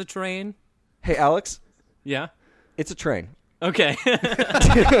Zoo has a train? Hey, Alex, Yeah. it's a train. Okay. I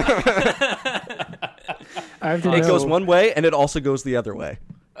have to It know. goes one way, and it also goes the other way.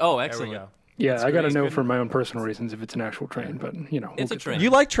 Oh, There excellent. we go. Yeah, I got to Grace know good. for my own personal reasons if it's an actual train, but, It's we'll a get there. train. You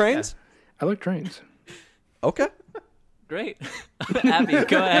like trains? I like trains. Okay. Great. Abby,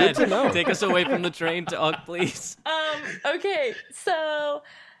 go ahead. Take us away from the train talk, please. Okay, so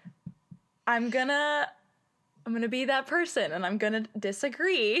I'm gonna be that person, and I'm gonna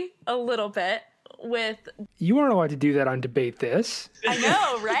disagree a little bit with. You aren't allowed to do that on Debate This. I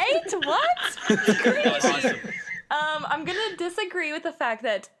know, right? What? Crazy. I'm gonna disagree with the fact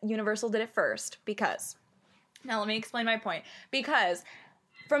that Universal did it first because. Now let me explain my point. Because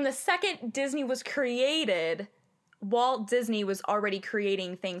from the second Disney was created, Walt Disney was already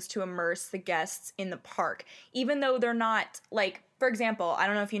creating things to immerse the guests in the park. Even though they're not, like, for example, I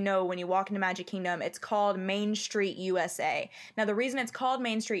don't know if you know, when you walk into Magic Kingdom, it's called Main Street USA. Now, the reason it's called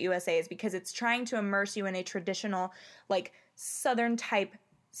Main Street USA is because it's trying to immerse you in a traditional, like, Southern type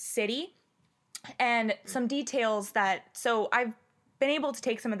city. And some details so I've been able to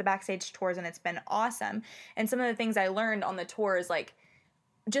take some of the backstage tours, and it's been awesome. And some of the things I learned on the tours, like,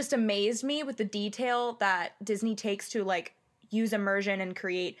 just amazed me with the detail that Disney takes to, like, use immersion and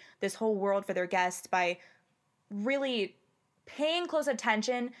create this whole world for their guests by really paying close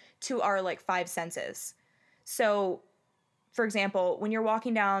attention to our, like, five senses. So, for example, when you're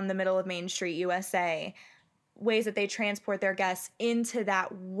walking down the middle of Main Street USA, ways that they transport their guests into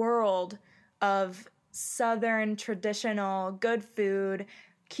that world of Southern traditional good food,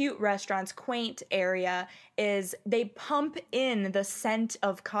 cute restaurants, quaint area, is they pump in the scent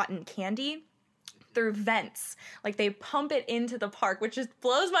of cotton candy through vents. Like, they pump it into the park, which just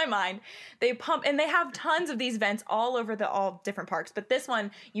blows my mind. They pump, and they have tons of these vents all over all different parks, but this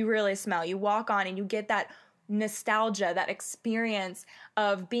one you really smell. You walk on and you get that nostalgia, that experience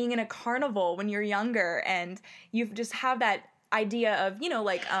of being in a carnival when you're younger, and you just have that idea of,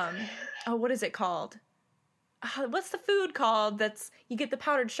 like, what is it called? What's the food called that's you get the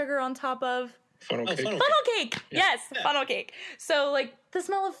powdered sugar on top of? Funnel cake. Funnel cake. Yes, funnel cake. So, like, the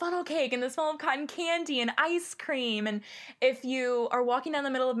smell of funnel cake and the smell of cotton candy and ice cream. And if you are walking down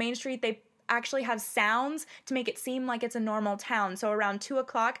the middle of Main Street, actually have sounds to make it seem like it's a normal town. So around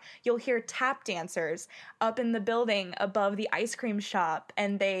 2:00, you'll hear tap dancers up in the building above the ice cream shop,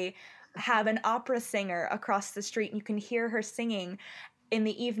 and they have an opera singer across the street, and you can hear her singing in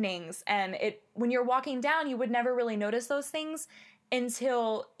the evenings. And when you're walking down, you would never really notice those things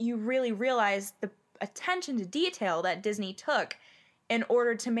until you really realize the attention to detail that Disney took in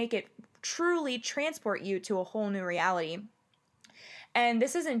order to make it truly transport you to a whole new reality. And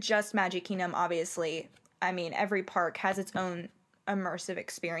this isn't just Magic Kingdom, obviously. I mean, every park has its own immersive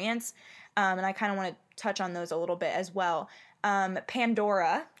experience, and I kind of want to touch on those a little bit as well.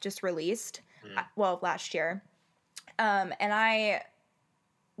 Pandora just released, last year, and I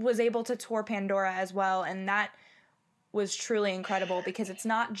was able to tour Pandora as well, and that was truly incredible because it's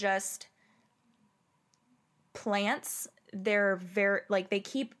not just plants. They're they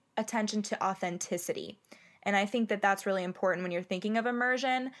keep attention to authenticity. And I think that that's really important when you're thinking of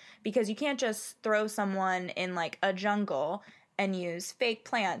immersion, because you can't just throw someone in like a jungle and use fake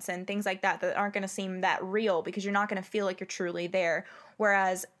plants and things like that aren't going to seem that real, because you're not going to feel like you're truly there.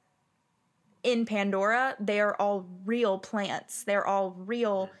 Whereas in Pandora, they are all real plants. They're all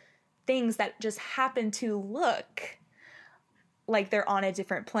real things that just happen to look like they're on a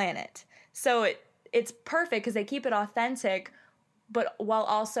different planet. So it's perfect because they keep it authentic, but while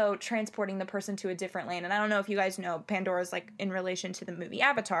also transporting the person to a different land. And I don't know if you guys know, Pandora's like in relation to the movie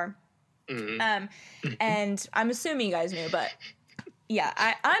Avatar. And I'm assuming you guys knew, but yeah,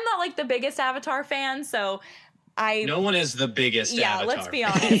 I'm not like the biggest Avatar fan, so no one is the biggest Avatar. Let's be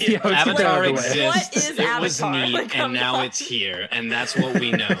honest. Avatar What exists. is It was Avatar? neat, Like, and now it's here, and that's what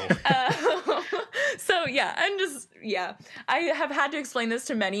we know. So yeah, I have had to explain this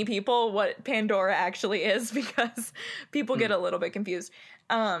to many people what Pandora actually is, because people get a little bit confused.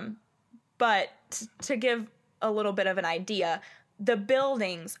 But to give a little bit of an idea, the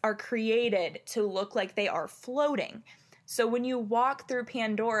buildings are created to look like they are floating. So when you walk through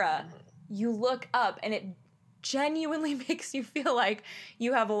Pandora, you look up and it genuinely makes you feel like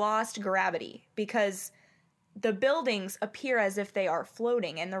you have lost gravity, because the buildings appear as if they are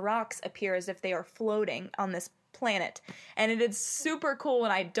floating and the rocks appear as if they are floating on this planet. And it is super cool,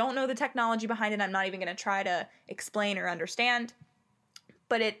 and I don't know the technology behind it. I'm not even going to try to explain or understand,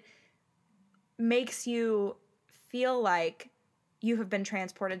 but it makes you feel like you have been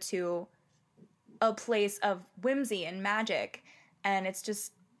transported to a place of whimsy and magic, and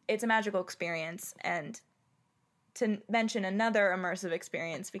it's a magical experience. And to mention another immersive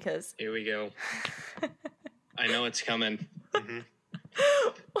experience, because Here we go. I know it's coming. Wait,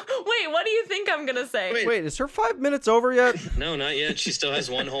 what do you think I'm gonna say? Wait, is her 5 minutes over yet? No, not yet. She still has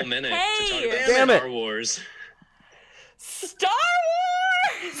 1 whole minute Hey! to talk about Damn it. Star Wars. Star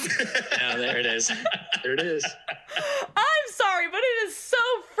Wars! Yeah, there it is. There it is. I'm sorry, but it is so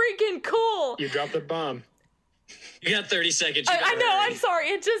freaking cool. You dropped the bomb. You got 30 seconds. You I gotta know, hurry. I'm sorry.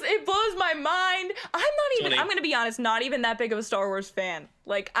 It blows my mind. I'm not even, 20. I'm gonna be honest, not even that big of a Star Wars fan.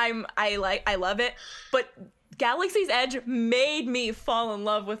 Like, I love it, but Galaxy's Edge made me fall in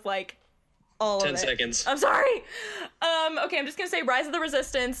love with, like, all of it. 10 seconds. I'm sorry. Okay, I'm just gonna say Rise of the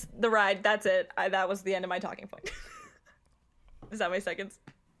Resistance, the ride, that's it. That was the end of my talking point. Is that my seconds?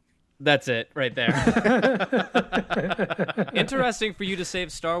 That's it right there. Interesting for you to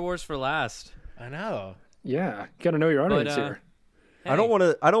save Star Wars for last. I know. Yeah, you got to know your audience here. I don't want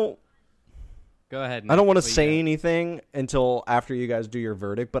to. Go ahead. I don't want to What you say got? anything until after you guys do your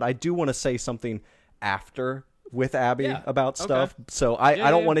verdict, but I do want to say something after with Abby Yeah. about Okay. stuff. So I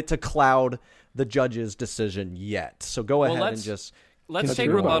don't yeah. want it to cloud the judge's decision yet. So go ahead and let's- just. Let's take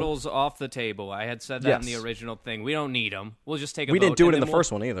Continue. rebuttals off the table. I had said that in the Yes. original thing. We don't need them. We'll just take a We vote. didn't do it and in the then we'll-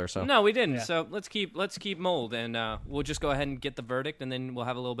 first one either. So No, we didn't. So let's keep mold, and we'll just go ahead and get the verdict, and then we'll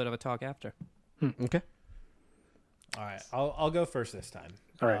have a little bit of a talk after. okay. All right, I'll go first this time.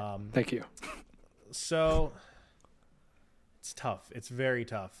 All right, thank you. So it's tough. It's very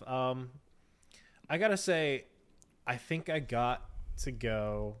tough. I gotta say, I think I got to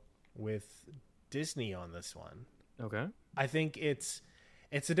go with Disney on this one. Okay. I think it's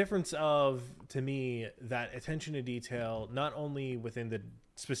a difference of, to me, that attention to detail, not only within the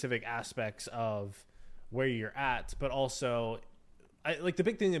specific aspects of where you're at, but also, like, the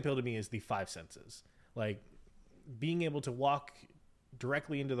big thing that appealed to me is the 5 senses. Like, being able to walk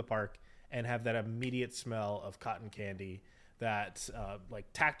directly into the park and have that immediate smell of cotton candy, that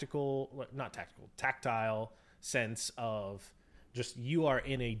tactile sense of just you are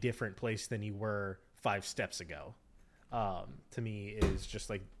in a different place than you were 5 steps ago. To me, is just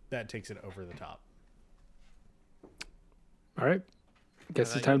like that takes it over the top. All right,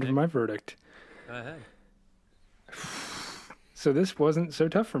 guess about it's time you, for my verdict. Go ahead. So this wasn't so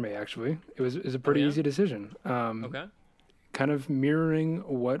tough for me, actually. It was a pretty yeah? easy decision. Okay. Kind of mirroring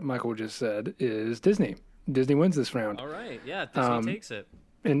what Michael just said is Disney. Disney wins this round. All right. Yeah, Disney takes it.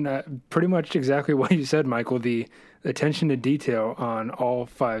 And pretty much exactly what you said, Michael. The attention to detail on all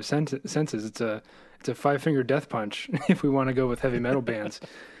five senses. It's a 5-finger death punch if we want to go with heavy metal bands.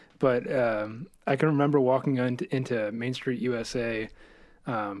 But I can remember walking into Main Street USA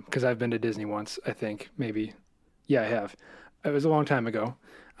because I've been to Disney once, I think, maybe. Yeah, I have. It was a long time ago.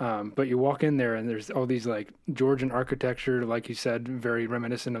 But you walk in there and there's all these like Georgian architecture, like you said, very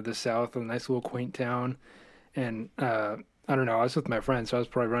reminiscent of the South, a nice little quaint town. And I don't know, I was with my friends, so I was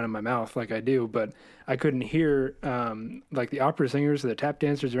probably running my mouth like I do, but I couldn't hear like the opera singers or the tap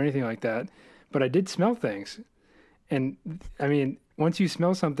dancers or anything like that. But I did smell things. And I mean, once you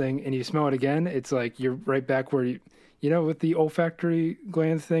smell something and you smell it again, it's like you're right back where you know, with the olfactory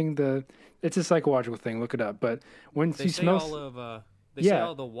gland thing, it's a psychological thing. Look it up. But once They you say smell, they say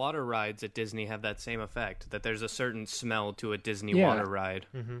all the water rides at Disney have that same effect. That there's a certain smell to a Disney water ride.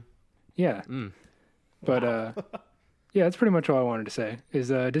 yeah. But yeah, that's pretty much all I wanted to say. Is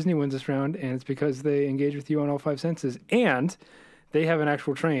Disney wins this round, and it's because they engage with you on all five senses, and they have an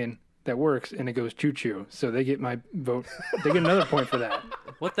actual train that works and it goes choo choo. So they get my vote. They get another point for that.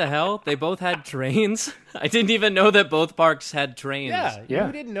 What the hell? They both had trains? I didn't even know that both parks had trains. Yeah.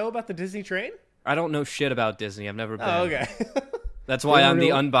 You didn't know about the Disney train? I don't know shit about Disney. I've never been. Oh, okay. That's why They I'm the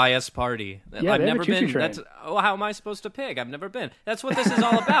don't know- unbiased party. Yeah, I've they have a never choo-choo been. train. That's how am I supposed to pick? I've never been. That's what this is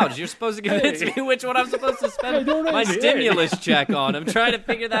all about. You're supposed to convince me which one I'm supposed to spend my stimulus check on. I'm trying to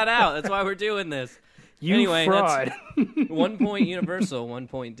figure that out. That's why we're doing this. You Anyway, fraud. that's 1 point Universal, 1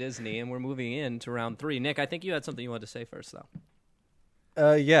 point Disney, and we're moving into round 3. Nick, I think you had something you wanted to say first,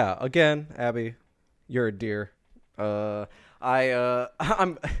 though. Yeah. Again, Abby, you're a dear. I'm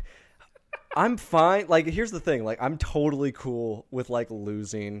fine. Like, here's the thing. Like, I'm totally cool with like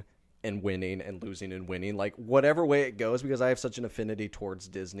losing and winning and losing and winning. Like, whatever way it goes, because I have such an affinity towards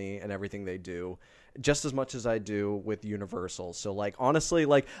Disney and everything they do, just as much as I do with Universal. So, like, honestly,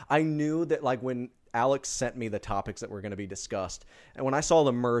 like, I knew that, like, when Alex sent me the topics that were going to be discussed, and when I saw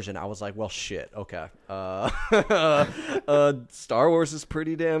Immersion, I was like, well, shit, okay. Star Wars is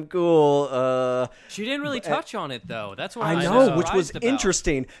pretty damn cool. She didn't really touch on it, though. That's what I was know, which was surprised about.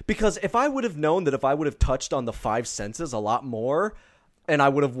 interesting, because if I would have known that if I would have touched on the five senses a lot more, and I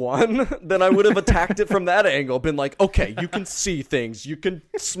would have won, then I would have attacked it from that angle, been like, okay, you can see things, you can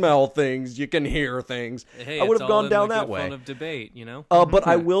smell things, you can hear things. Hey, I would it's have all gone in down the that good way. fun of debate, you know? But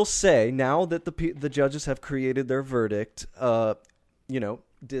I will say, now that the judges have created their verdict,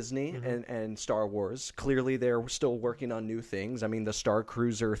 Disney and Star Wars, clearly they're still working on new things. I mean, the Star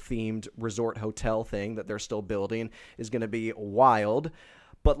Cruiser themed resort hotel thing that they're still building is going to be wild.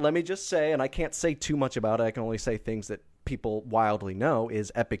 But let me just say, and I can't say too much about it, I can only say things that people wildly know,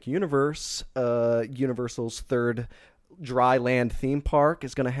 is Epic Universe, Universal's third dry land theme park,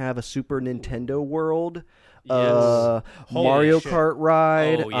 is going to have a Super Nintendo World. Yes. Mario shit. Kart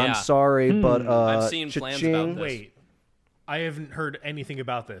ride. Oh, yeah. I'm sorry, but I've seen plans cha-ching. about this. Wait. I haven't heard anything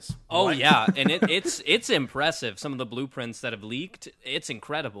about this. Oh What? yeah, and it's impressive. Some of the blueprints that have leaked, it's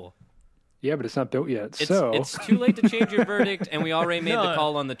incredible. Yeah, but it's not built yet. It's So it's too late to change your verdict, and we already made the No.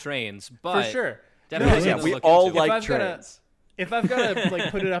 call on the trains. But For sure. definitely No, Yeah, something we to look all into. like I've gotta- trains. If I've got to like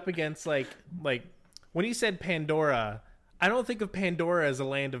put it up against like when you said Pandora, I don't think of Pandora as a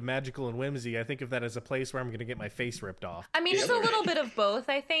land of magical and whimsy. I think of that as a place where I'm going to get my face ripped off. I mean, it's a little bit of both,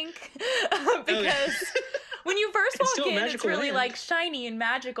 I think, because when you first It's still walk a in, it's magical really land. like shiny and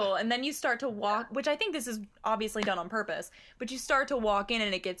magical, and then you start to walk, which I think this is obviously done on purpose, but you start to walk in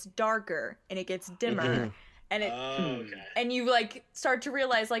and it gets darker and it gets dimmer, and it Oh, okay. and you like start to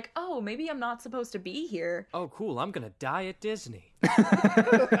realize like, oh, maybe I'm not supposed to be here. Oh, cool! I'm gonna die at Disney.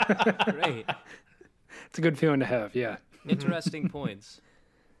 Great, it's a good feeling to have. Yeah. interesting points.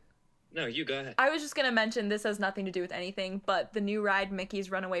 No, you go ahead. I was just gonna mention this has nothing to do with anything, but the new ride, Mickey's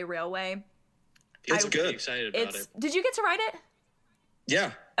Runaway Railway. It's Pretty good. excited about it. Did you get to ride it?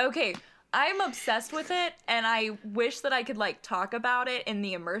 Yeah. Okay, I'm obsessed with it, and I wish that I could like talk about it in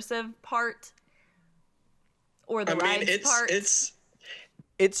the immersive part or the I mean, rides part.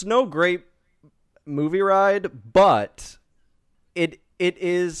 It's no great movie ride, but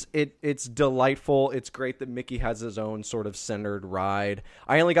it's delightful. It's great that Mickey has his own sort of centered ride.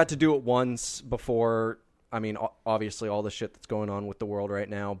 I only got to do it once before. I mean, obviously all the shit that's going on with the world right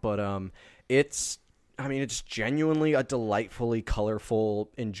now, but it's genuinely a delightfully colorful,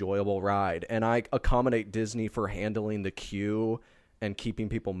 enjoyable ride, and I accommodate Disney for handling the queue and keeping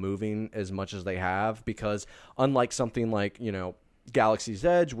people moving as much as they have, because unlike something like, Galaxy's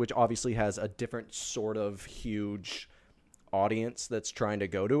Edge, which obviously has a different sort of huge audience that's trying to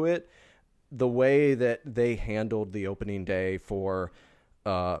go to it, the way that they handled the opening day for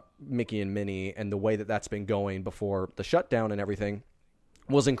Mickey and Minnie, and the way that that's been going before the shutdown and everything,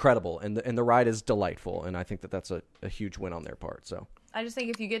 was incredible. And the ride is delightful, and I think that that's a huge win on their part. So I just think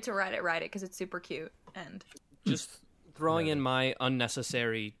if you get to ride it because it's super cute. And just throwing in my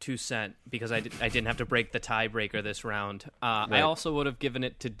unnecessary 2 cents because I didn't have to break the tiebreaker this round. I also would have given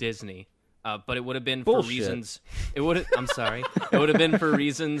it to Disney. But it would have been for reasons. I'm sorry. It would have been for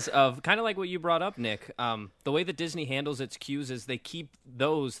reasons of kind of like what you brought up, Nick. The way that Disney handles its queues is they keep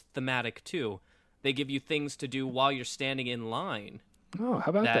those thematic too. They give you things to do while you're standing in line. Oh, how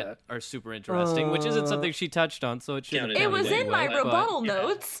about that? Are super interesting, which isn't something she touched on, so it should. It was in my rebuttal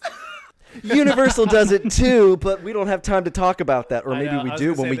notes. Universal does it too, but we don't have time to talk about that, or maybe know, we I was do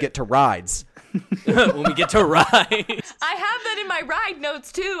gonna when say we that- get to rides. When we get to ride. I have that in my ride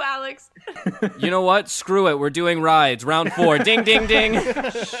notes too, Alex. You know what? Screw it. We're doing rides. Round 4. Ding, ding, ding.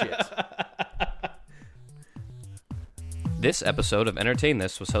 Shit. This episode of Entertain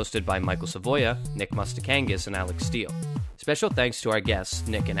This was hosted by Michael Savoya, Nick Mustakangis, and Alex Steele. Special thanks to our guests,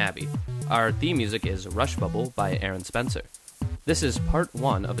 Nick and Abby. Our theme music is Rush Bubble by Aaron Spencer. This is part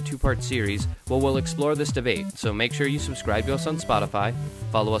 1 of a 2-part series where we'll explore this debate, so make sure you subscribe to us on Spotify,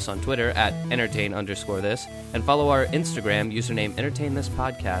 follow us on Twitter at entertain_this, and follow our Instagram username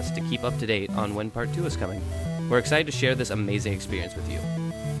EntertainThisPodcast to keep up to date on when part 2 is coming. We're excited to share this amazing experience with you.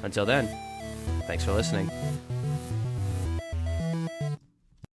 Until then, thanks for listening.